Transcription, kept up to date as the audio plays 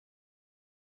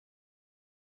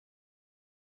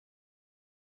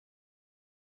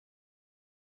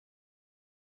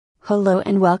Hello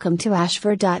and welcome to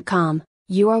ashford.com.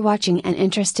 You are watching an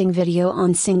interesting video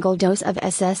on single dose of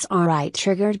SSRI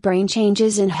triggered brain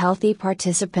changes in healthy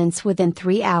participants within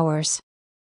 3 hours.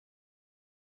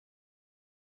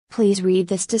 Please read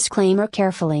this disclaimer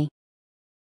carefully.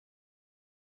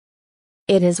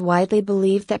 It is widely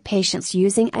believed that patients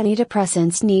using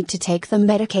antidepressants need to take the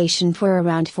medication for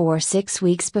around 4-6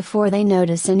 weeks before they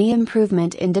notice any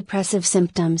improvement in depressive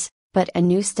symptoms. But a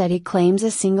new study claims a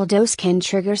single dose can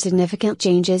trigger significant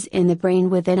changes in the brain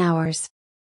within hours.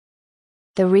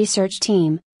 The research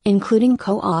team, including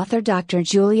co-author Dr.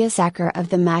 Julia Sacker of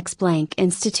the Max Planck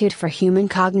Institute for Human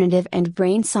Cognitive and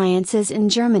Brain Sciences in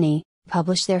Germany,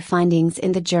 published their findings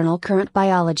in the journal Current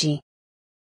Biology.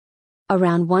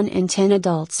 Around 1 in 10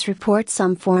 adults report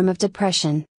some form of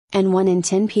depression, and 1 in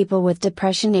 10 people with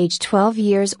depression aged 12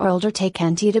 years or older take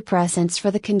antidepressants for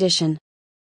the condition.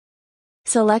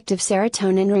 Selective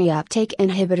serotonin reuptake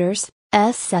inhibitors,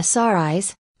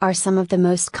 SSRIs, are some of the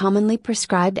most commonly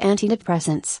prescribed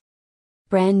antidepressants.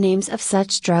 Brand names of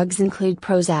such drugs include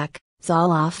Prozac,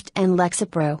 Zoloft and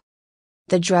Lexapro.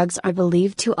 The drugs are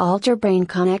believed to alter brain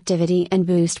connectivity and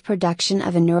boost production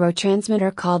of a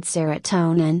neurotransmitter called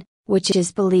serotonin, which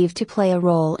is believed to play a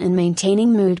role in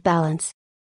maintaining mood balance.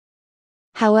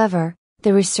 However,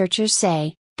 the researchers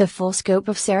say, the full scope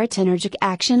of serotonergic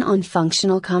action on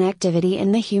functional connectivity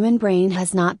in the human brain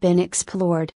has not been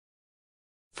explored.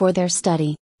 For their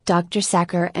study, Dr.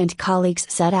 Sacker and colleagues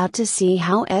set out to see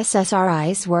how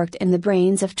SSRIs worked in the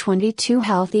brains of 22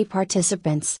 healthy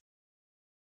participants.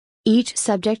 Each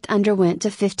subject underwent a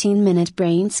 15-minute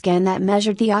brain scan that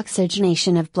measured the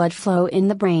oxygenation of blood flow in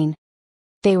the brain.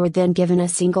 They were then given a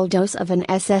single dose of an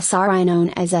SSRI known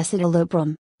as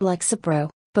escitalopram, Lexapro,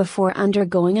 before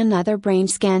undergoing another brain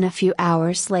scan a few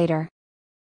hours later.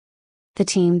 The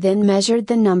team then measured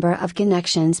the number of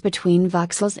connections between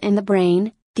voxels in the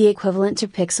brain, the equivalent to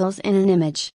pixels in an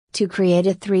image, to create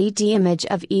a 3D image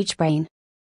of each brain.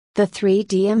 The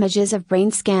 3D images of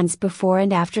brain scans before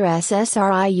and after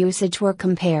SSRI usage were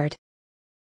compared.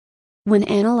 When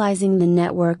analyzing the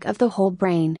network of the whole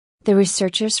brain, the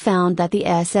researchers found that the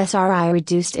SSRI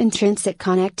reduced intrinsic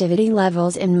connectivity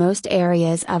levels in most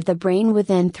areas of the brain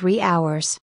within 3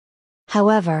 hours.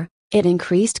 However, it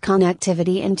increased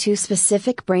connectivity in 2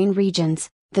 specific brain regions,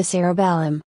 the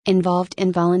cerebellum, involved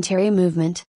in voluntary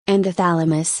movement, and the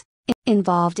thalamus,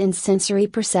 involved in sensory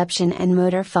perception and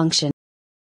motor function.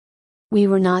 We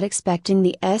were not expecting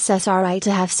the SSRI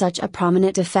to have such a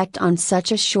prominent effect on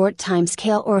such a short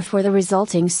timescale or for the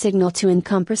resulting signal to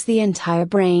encompass the entire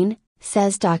brain,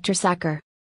 says Dr. Sacker.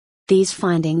 These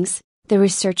findings, the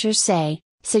researchers say,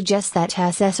 suggest that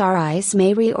SSRIs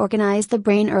may reorganize the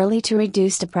brain early to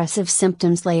reduce depressive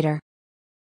symptoms later.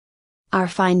 Our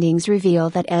findings reveal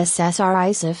that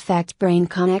SSRIs affect brain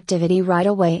connectivity right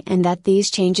away and that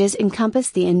these changes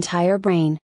encompass the entire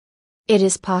brain. It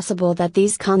is possible that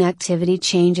these connectivity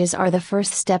changes are the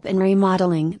first step in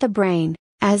remodeling the brain,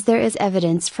 as there is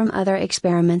evidence from other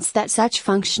experiments that such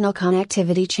functional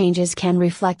connectivity changes can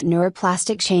reflect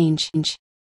neuroplastic change.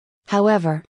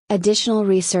 However, additional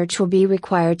research will be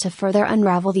required to further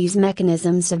unravel these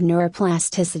mechanisms of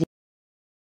neuroplasticity.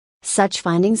 Such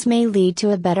findings may lead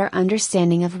to a better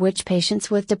understanding of which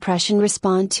patients with depression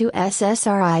respond to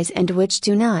SSRIs and which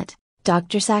do not,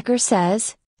 Dr. Sacker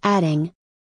says, adding,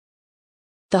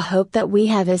 "The hope that we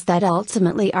have is that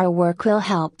ultimately our work will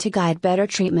help to guide better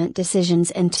treatment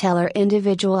decisions and tailor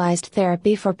individualized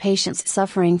therapy for patients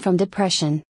suffering from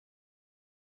depression."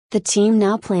 The team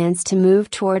now plans to move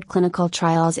toward clinical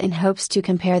trials in hopes to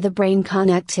compare the brain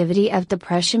connectivity of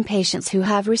depression patients who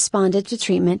have responded to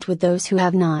treatment with those who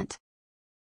have not.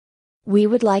 We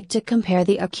would like to compare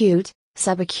the acute,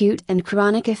 subacute and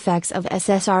chronic effects of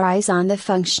SSRIs on the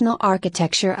functional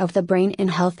architecture of the brain in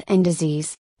health and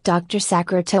disease, Dr.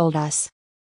 Sacker told us.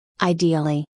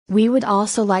 Ideally, we would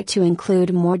also like to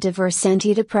include more diverse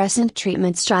antidepressant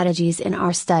treatment strategies in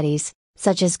our studies,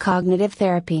 such as cognitive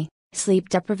therapy, sleep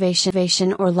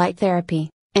deprivation or light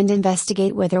therapy, and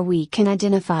investigate whether we can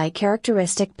identify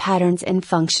characteristic patterns in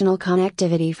functional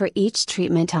connectivity for each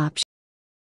treatment option.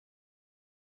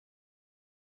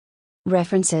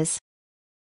 References